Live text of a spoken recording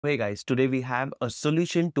Hey guys, today we have a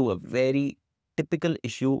solution to a very typical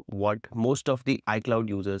issue what most of the iCloud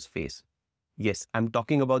users face. Yes, I'm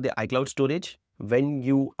talking about the iCloud storage when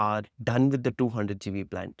you are done with the 200 GB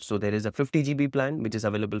plan. So there is a 50 GB plan which is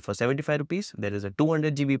available for 75 rupees. There is a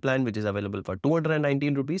 200 GB plan which is available for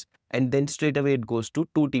 219 rupees. And then straight away it goes to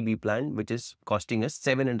 2 TB plan which is costing us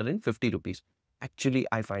 750 rupees. Actually,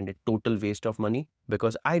 I find it total waste of money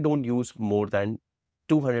because I don't use more than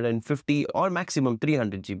 250 or maximum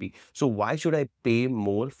 300 GB. So why should I pay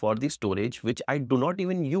more for the storage which I do not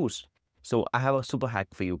even use? So I have a super hack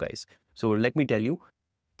for you guys. So let me tell you,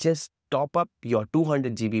 just top up your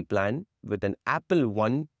 200 GB plan with an Apple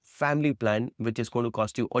One family plan which is going to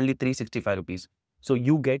cost you only 365 rupees. So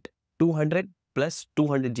you get 200 plus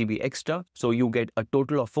 200 GB extra. So you get a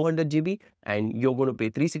total of 400 GB and you're going to pay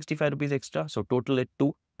 365 rupees extra. So total it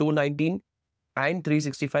to 219 and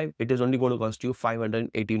 365, it is only going to cost you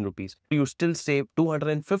 518 rupees. You still save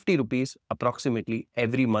 250 rupees approximately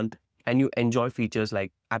every month and you enjoy features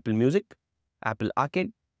like Apple Music, Apple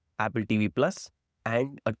Arcade, Apple TV Plus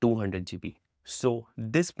and a 200 GB. So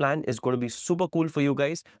this plan is going to be super cool for you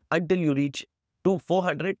guys. Until you reach to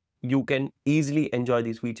 400, you can easily enjoy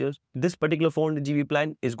these features. This particular 400 GB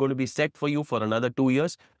plan is going to be set for you for another 2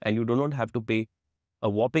 years and you do not have to pay a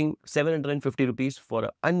whopping 750 rupees for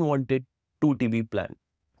an unwanted 2 TB plan.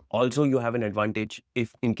 Also, you have an advantage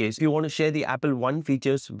if in case you want to share the Apple One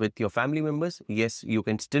features with your family members. Yes, you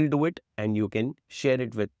can still do it and you can share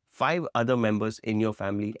it with 5 other members in your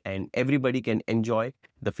family and everybody can enjoy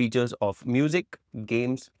the features of music,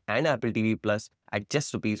 games and Apple TV Plus at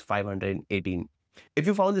just rupees 518. If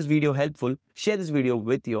you found this video helpful, share this video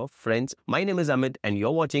with your friends. My name is Amit and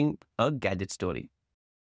you're watching A Gadget Story.